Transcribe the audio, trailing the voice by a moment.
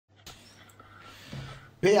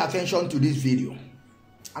Pay attention to this video,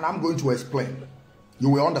 and I'm going to explain. You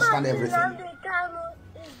will understand everything. Kanu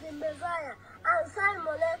is the Messiah, and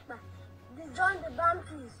Simon Ekpa, the John the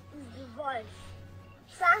Baptist, is the voice.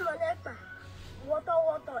 Simon Ekpa,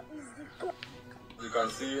 water is the cook. You can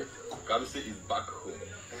see KAMSY is back home.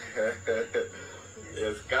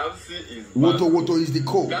 Yes, KAMSY is back. Water is the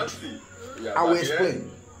code. KAMSY. I will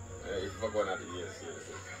explain.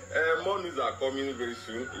 More news are coming very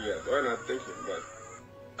soon. Yes, we're not thinking, but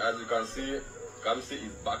as you can see, KAMSY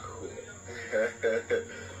is back home.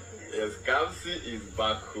 Yes, KAMSY is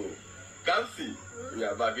back home. KAMSY, we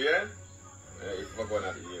are back here.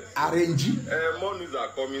 Arrange. More news are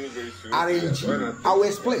coming very soon. Arrange. Yes, I will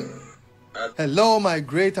explain. Hello, my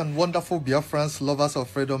great and wonderful Biafrans, lovers of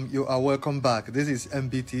freedom. You are welcome back. This is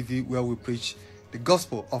MBTV, where we preach the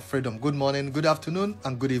gospel of freedom. Good morning, good afternoon,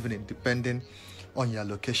 and good evening, depending on your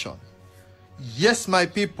location. Yes, my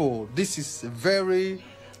people, this is very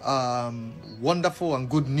wonderful and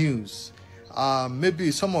good news.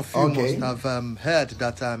 Maybe some of you must have heard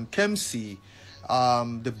that KAMSY,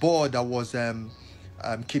 the boy that was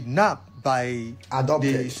kidnapped by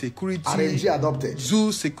the security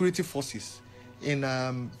zoo security forces in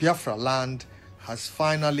Biafra land, has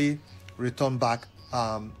finally returned back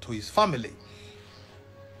to his family.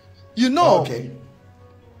 You know,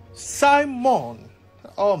 Simon,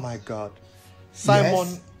 oh my God,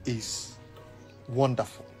 Simon is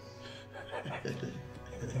wonderful.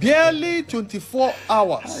 Barely 24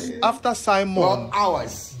 hours after Simon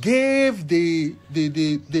gave the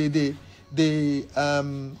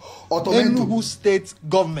Enugu state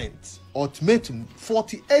government ultimatum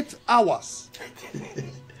 48 hours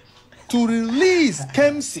to release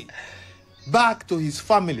KAMSY back to his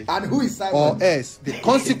family, and who is Simon? Or else the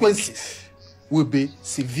consequences will be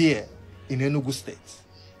severe in Enugu state.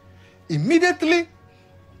 Immediately,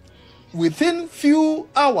 within few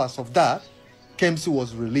hours of that, KAMSY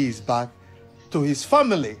was released back to his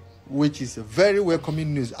family, which is a very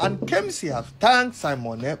welcoming news. And KAMSY have thanked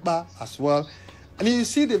Simon Ekpa as well. And you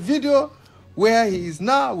see the video where he is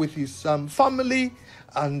now with his family.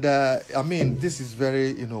 And I mean, this is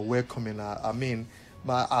very, welcoming. I mean,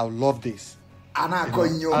 I love this.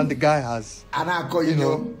 And the guy has,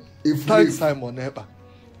 thanked Simon Ekpa.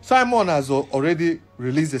 Simon has already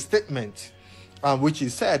released a statement, which he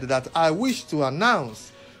said that I wish to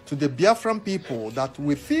announce to the Biafran people that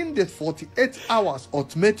within the 48 hours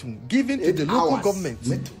ultimatum given to the local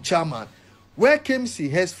government chairman, where KAMSY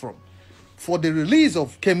hails from, for the release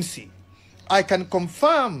of KAMSY, I can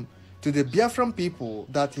confirm to the Biafran people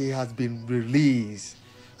that he has been released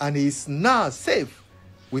and he is now safe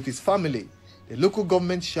with his family. The local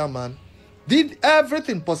government chairman did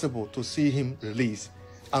everything possible to see him released,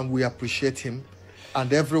 and we appreciate him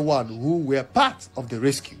and everyone who were part of the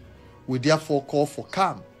rescue. We therefore call for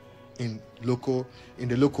calm in the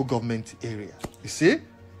local government area. You see?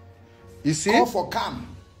 Call for calm.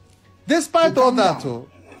 Despite all that,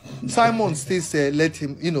 Simon still said, let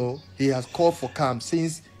him, he has called for calm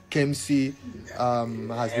since KAMSY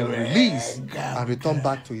has been released and returned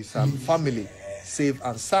back to his family, safe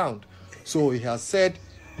and sound. So he has said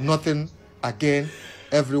nothing again.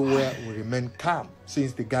 Everywhere will remain calm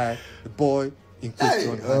since the boy in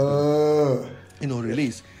question has been,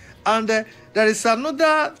 released. And there is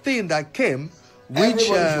another thing that came,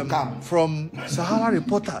 which from Sahara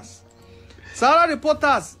reporters. Sahara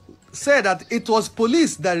reporters said that it was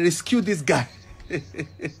police that rescued this guy.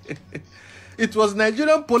 It was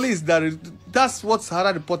Nigerian police that's what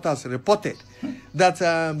Sahara reporters reported, that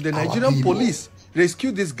the Nigerian police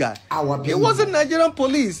rescued this guy. It wasn't Nigerian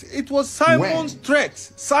police. It was Simon's threat.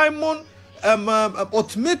 Simon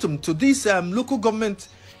ultimatum to this local government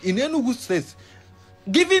in Enugu state,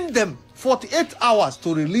 giving them 48 hours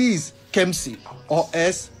to release KAMSY, or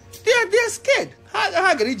else they're scared.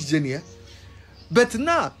 But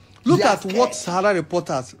now, look at what Sahara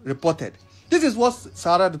reporters reported. This is what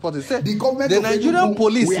Sahara reporters said. The Nigerian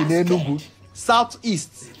police in Enugu,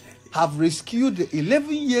 southeast, have rescued the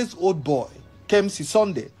 11-year-old boy, KAMSY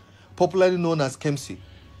Sunday, popularly known as KAMSY,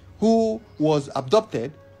 who was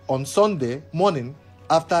abducted on Sunday morning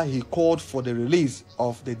after he called for the release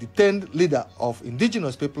of the detained leader of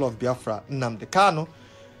indigenous people of Biafra, Nnamdi Kanu.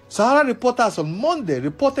 Sahara reporters on Monday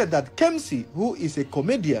reported that KAMSY, who is a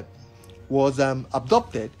comedian, was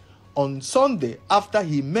abducted on Sunday after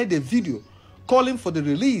he made a video calling for the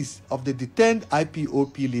release of the detained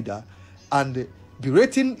IPOP leader and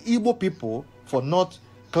berating Igbo people for not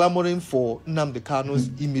clamoring for Nnamdi Kanu's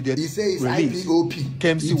immediate release.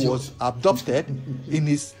 KAMSY was abducted in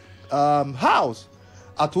his house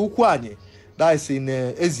at Ukwanye, that is in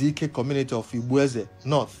Ezike community of Ibueze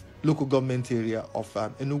North, local government area of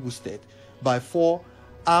Enugu State by 4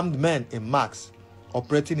 armed men in masks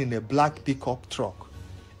operating in a black pickup truck.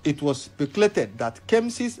 It was speculated that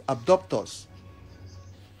KAMSY's abductors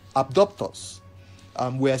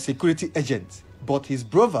were security agents, but his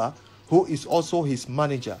brother, who is also his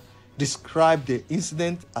manager, described the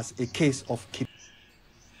incident as a case of kidnapping.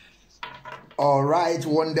 All right,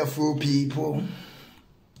 wonderful people.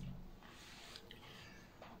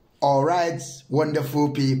 All right,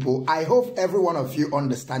 wonderful people. I hope every one of you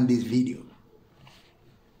understand this video.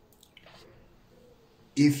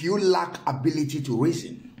 If you lack ability to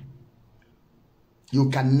reason, you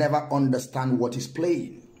can never understand what is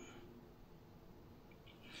playing.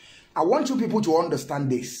 I want you people to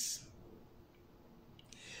understand this.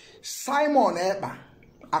 Simon Ekpa,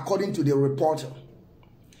 according to the reporter,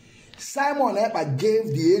 Simon Ekpa gave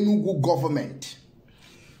the Enugu government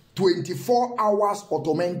 24 hours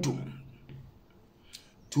ultimatum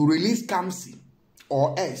to release KAMSY,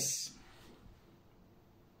 or else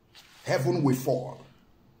heaven will fall.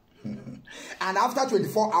 And after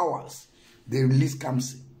 24 hours, they released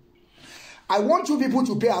KAMSY. I want you people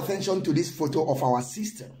to pay attention to this photo of our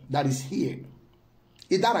sister that is here.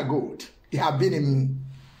 Is that a good? They have been in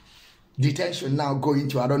detention now going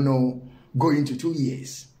to, I don't know, going to 2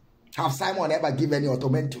 years. Have Simon ever given any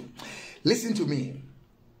ultimatum? Listen to me.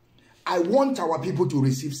 I want our people to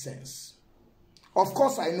receive sense. Of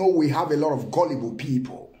course, I know we have a lot of gullible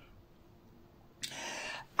people.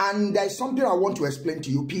 And there's something I want to explain to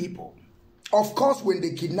you people. Of course, when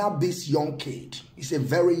they kidnap this young kid, it's a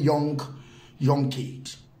very young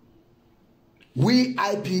kid. We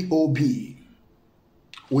IPOB,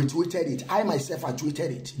 we tweeted it. I myself, I tweeted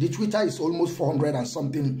it. The Twitter is almost 400 and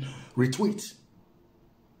something retweets.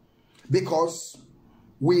 Because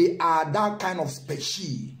we are that kind of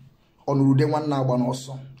species on Rudewan Naban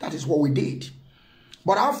also. That is what we did.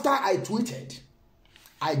 But after I tweeted,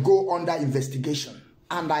 I go under investigation.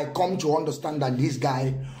 And I come to understand that this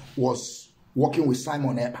guy was working with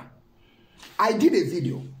Simon Ekpa. I did a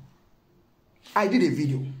video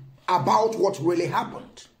about what really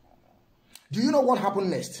happened. Do you know what happened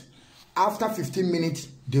next? After 15 minutes,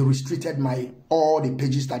 they restricted all the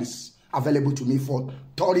pages that is available to me for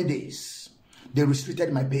 30 days. They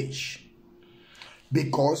restricted my page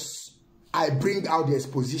because I bring out the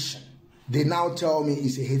exposition. They now tell me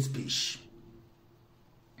it's a hate speech.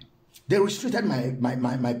 They restricted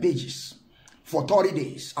my pages for 30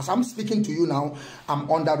 days. As I'm speaking to you now,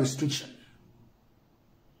 I'm under restriction.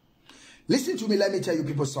 Listen to me, let me tell you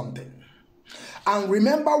people something. And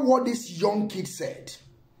remember what this young kid said.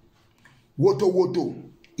 Woto woto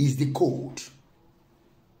is the code.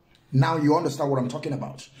 Now you understand what I'm talking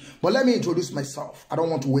about. But let me introduce myself. I don't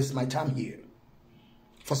want to waste my time here.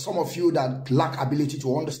 For some of you that lack ability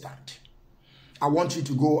to understand, I want you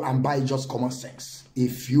to go and buy just common sense.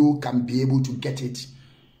 If you can be able to get it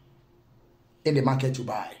in the market to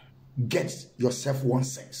buy, get yourself 1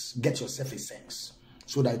 sense. Get yourself a sense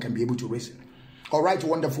so that you can be able to reason. All right,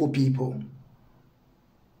 wonderful people.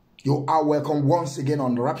 You are welcome once again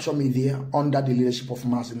on Rapture Media under the leadership of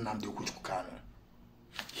Mazi Nnamdi Kanu.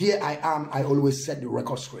 Here I am. I always set the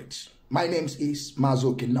record straight. My name is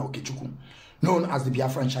Mazi Nnamdi, known as the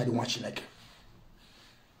Biafran child in Wachineke,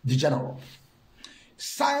 the general.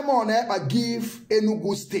 Simon Ekpa give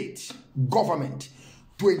Enugu State government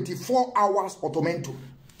 24 hours ultimatum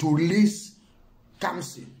to release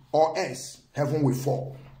KAMSY, or else heaven will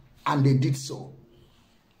fall. And they did so.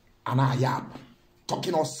 And I am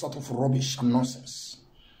talking all sort of rubbish and nonsense.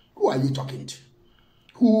 Who are you talking to?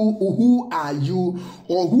 Who are you,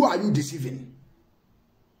 or who are you deceiving?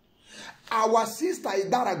 Our sister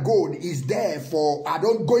Idara Gold is there for,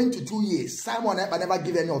 going to 2 years. Simon Ekpa never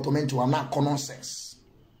give any ultimatum. I'm not nonsense.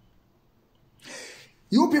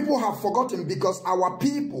 You people have forgotten because our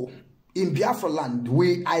people in Biafra land,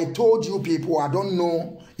 I told you people, I don't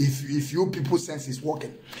know if you people sense is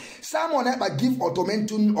working. Simon Ekpa give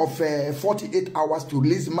ultimatum of 48 hours to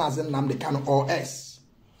release Mazi Nnamdi Kanu, or else.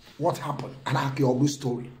 What happened? An Akiobu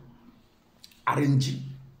story. RNG.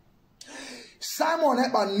 Simon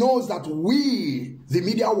Ekpa knows that we, the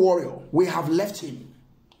media warrior, we have left him.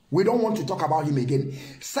 We don't want to talk about him again.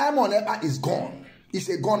 Simon Ekpa is gone. He's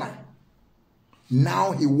a goner.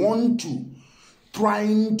 Now he wants to,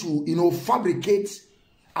 trying to, fabricate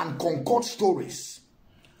and concoct stories.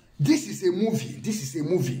 This is a movie. This is a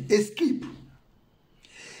movie. Escape.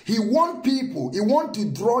 He wants people. He wants to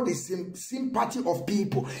draw the sympathy of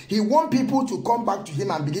people. He wants people to come back to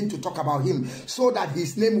him and begin to talk about him so that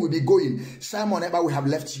his name will be going. Simon Ekpa, we have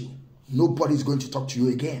left you. Nobody is going to talk to you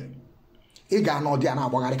again. But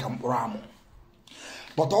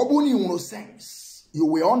obuni no sense. you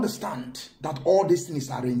will understand that all these things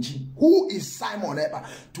are arranging. Who is Simon Ekpa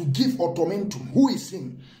to give ultimatum? Who is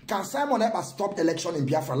him? Can Simon Ekpa stop election in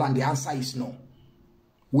Biafra land? The answer is no.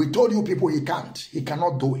 We told you people he can't. He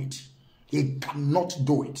cannot do it. He cannot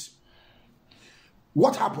do it.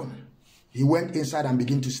 What happened? He went inside and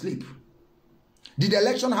began to sleep. Did the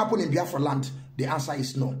election happen in Biafra land? The answer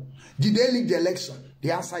is no. Did they leak the election?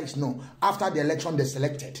 The answer is no. After the election, they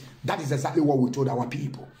selected. That is exactly what we told our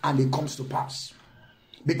people. And it comes to pass.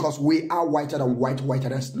 Because we are whiter than white, whiter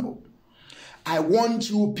than snow. I want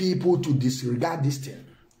you people to disregard this thing.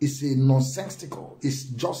 It's a nonsensical. It's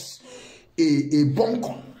just a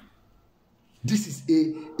buncon. This is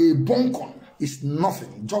a buncon. It's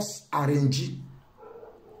nothing. Just RNG.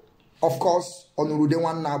 Of course, on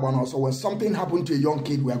Urudewan Naban also, when something happened to a young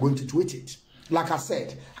kid, we are going to tweet it. Like I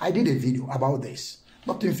said, I did a video about this.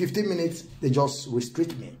 Not in 15 minutes, they just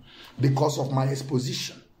restrict me because of my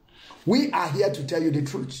exposition. We are here to tell you the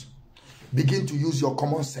truth. Begin to use your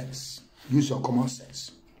common sense. Use your common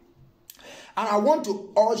sense. And I want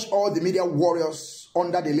to urge all the media warriors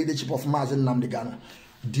under the leadership of Mazi Nnamdi,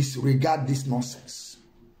 disregard this nonsense.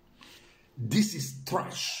 This is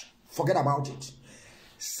trash. Forget about it.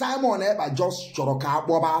 Simon Ekpa just choroka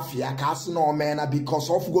Biafra casino mena because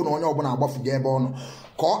of go on your above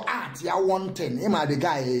call art ya 110. Ima the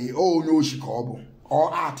guy oh no shikobo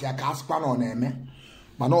or art ya caspan on eme.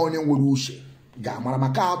 Manoni wulushe. Gamara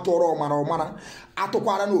maka toro mana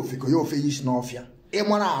atokwara no fiko yo fe yish no ofia.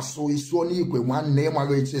 Emwana aso isu oni ikwe one name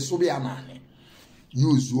ago it's a subia nane.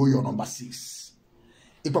 Use your number 6.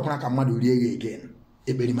 Ipopana kamadu riege again.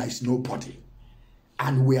 Ebelima is nobody.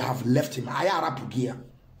 And we have left him. Ayara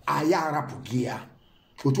pugia.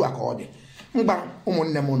 Otu akode. Mba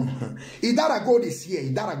umunne mono. Idara gold is here.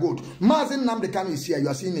 Idara gold. Mazi Nnamdi Kanu is here. You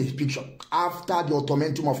are seeing his picture. After the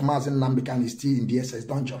ultimatum of Mazi Nnamdi Kanu is still in the SS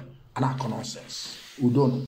dungeon. And nonsense. We don't know.